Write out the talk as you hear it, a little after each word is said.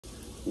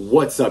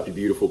What's up, you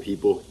beautiful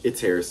people?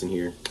 It's Harrison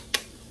here,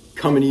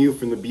 coming to you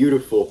from the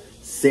beautiful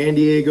San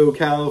Diego,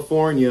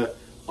 California,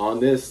 on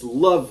this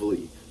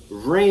lovely,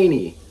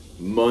 rainy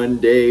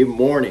Monday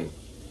morning.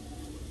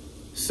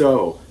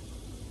 So,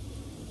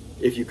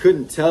 if you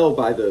couldn't tell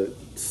by the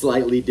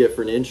slightly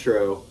different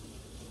intro,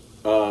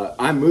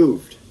 I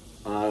moved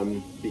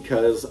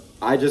because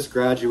I just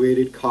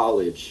graduated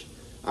college.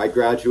 I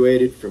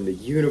graduated from the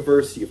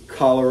University of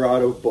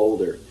Colorado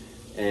Boulder,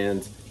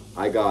 and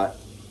I got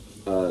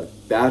a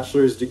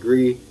bachelor's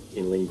degree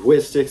in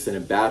linguistics and a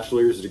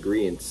bachelor's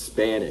degree in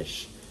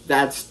Spanish.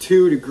 That's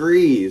 2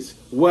 degrees.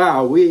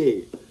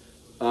 Wowee.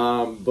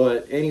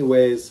 But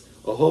anyways,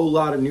 a whole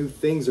lot of new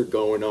things are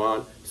going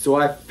on, so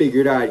I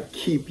figured I'd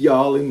keep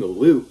y'all in the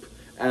loop,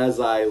 as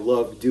I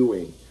love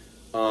doing.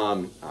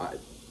 And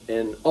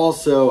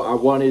also, I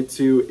wanted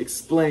to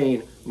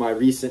explain my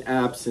recent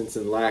absence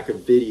and lack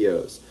of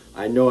videos.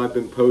 I know I've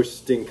been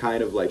posting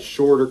kind of like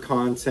shorter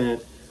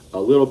content, a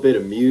little bit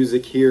of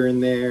music here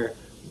and there,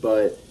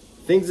 but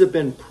things have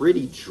been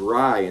pretty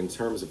dry in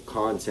terms of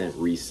content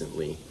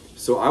recently.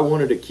 So I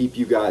wanted to keep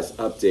you guys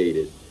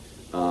updated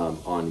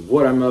on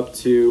what I'm up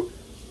to,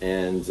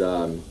 and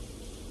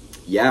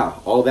yeah,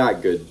 all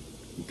that good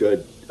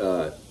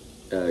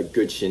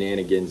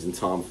shenanigans and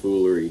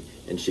tomfoolery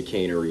and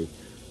chicanery.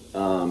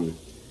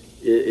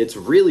 It's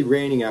really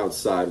raining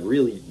outside,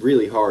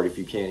 really hard if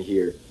you can't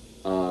hear.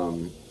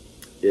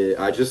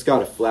 I just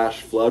got a flash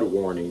flood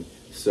warning,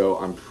 so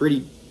I'm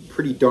pretty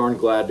darn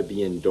glad to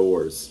be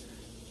indoors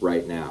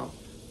right now.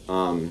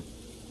 I'm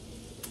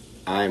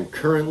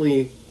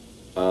currently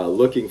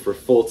looking for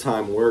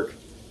full-time work.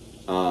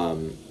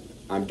 I'm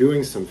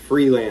doing some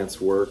freelance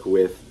work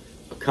with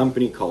a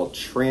company called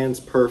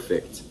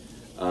Transperfect.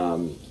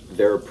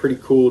 They're a pretty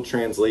cool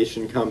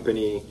translation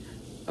company,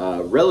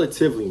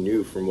 relatively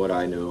new from what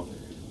I know.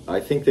 I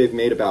think they've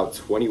made about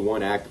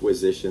 21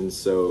 acquisitions,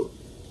 so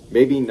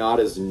maybe not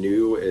as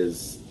new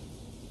as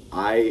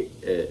I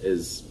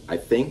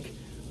think.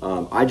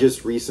 I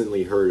just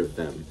recently heard of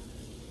them,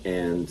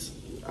 and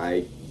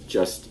I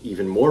just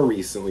even more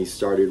recently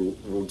started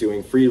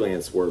doing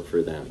freelance work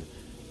for them.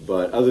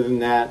 But other than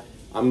that,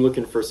 I'm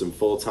looking for some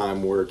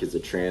full-time work as a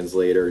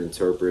translator,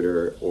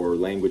 interpreter, or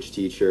language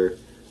teacher.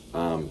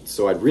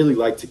 So I'd really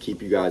like to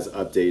keep you guys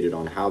updated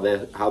on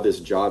how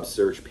this job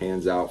search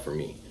pans out for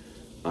me.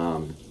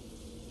 On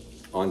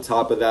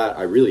top of that,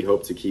 I really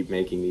hope to keep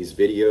making these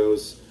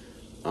videos.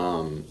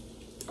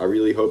 I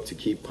really hope to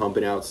keep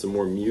pumping out some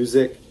more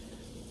music,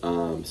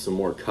 some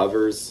more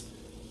covers,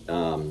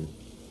 and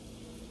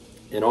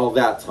all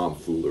that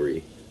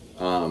tomfoolery.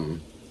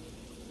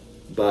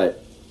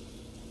 But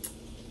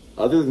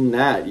other than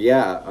that,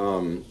 yeah,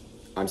 I'm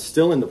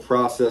still in the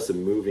process of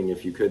moving.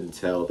 If you couldn't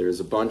tell, there's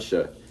a bunch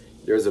of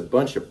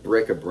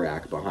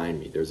bric-a-brac behind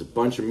me. There's a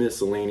bunch of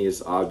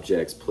miscellaneous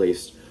objects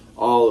placed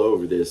all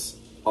over this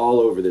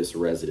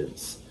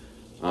residence.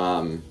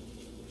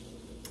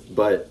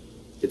 But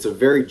it's a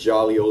very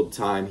jolly old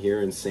time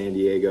here in San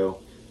Diego.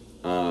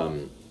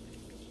 I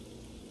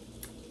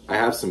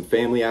have some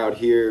family out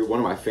here. One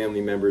of my family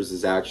members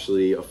is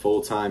actually a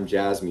full-time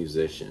jazz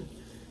musician,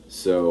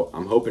 so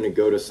I'm hoping to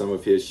go to some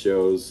of his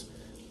shows.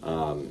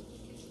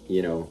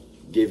 You know,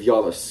 give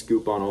y'all a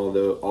scoop on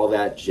all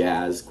that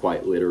jazz,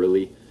 quite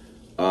literally,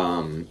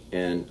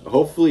 and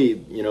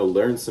hopefully, you know,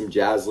 learn some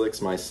jazz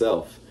licks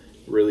myself.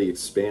 Really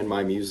expand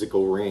my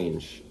musical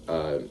range,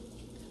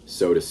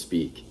 so to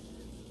speak.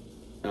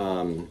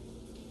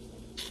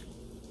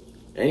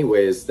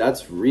 Anyways,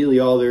 that's really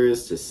all there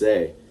is to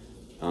say.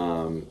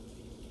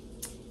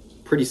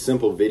 Pretty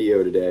simple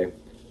video today.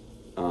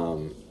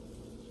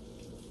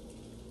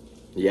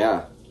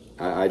 Yeah,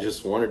 I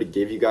just wanted to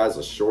give you guys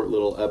a short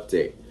little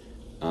update.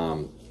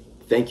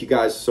 Thank you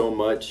guys so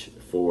much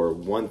for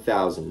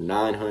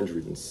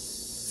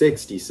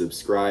 1,960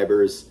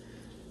 subscribers.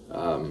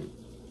 I'm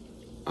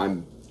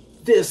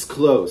this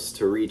close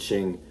to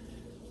reaching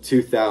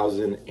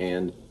 2,000,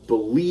 and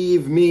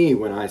believe me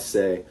when I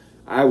say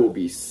I will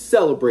be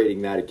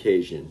celebrating that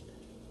occasion.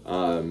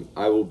 I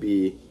will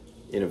be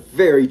in a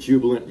very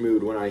jubilant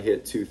mood when I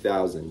hit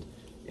 2,000,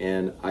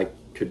 and I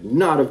could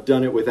not have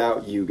done it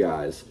without you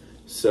guys.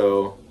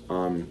 So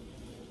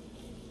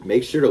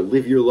make sure to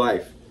live your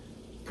life,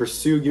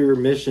 pursue your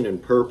mission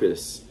and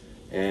purpose,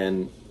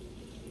 and,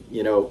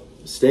 you know,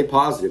 stay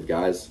positive,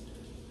 guys.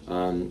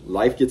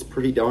 Life gets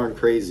pretty darn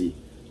crazy.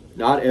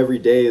 Not every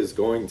day is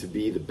going to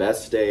be the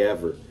best day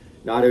ever.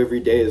 Not every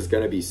day is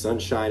going to be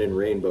sunshine and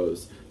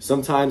rainbows.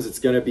 Sometimes it's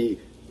going to be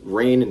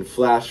rain and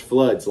flash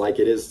floods like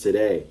it is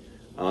today.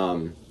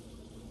 I'm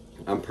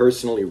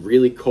personally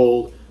really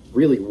cold,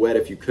 really wet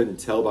if you couldn't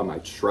tell by my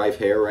trife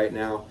hair right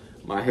now.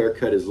 My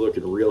haircut is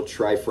looking real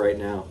trife right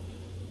now.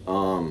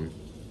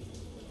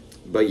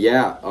 But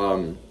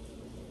yeah,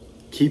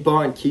 keep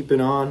on keeping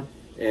on,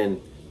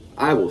 and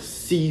I will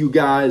see you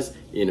guys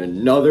in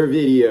another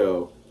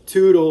video.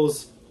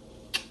 Toodles!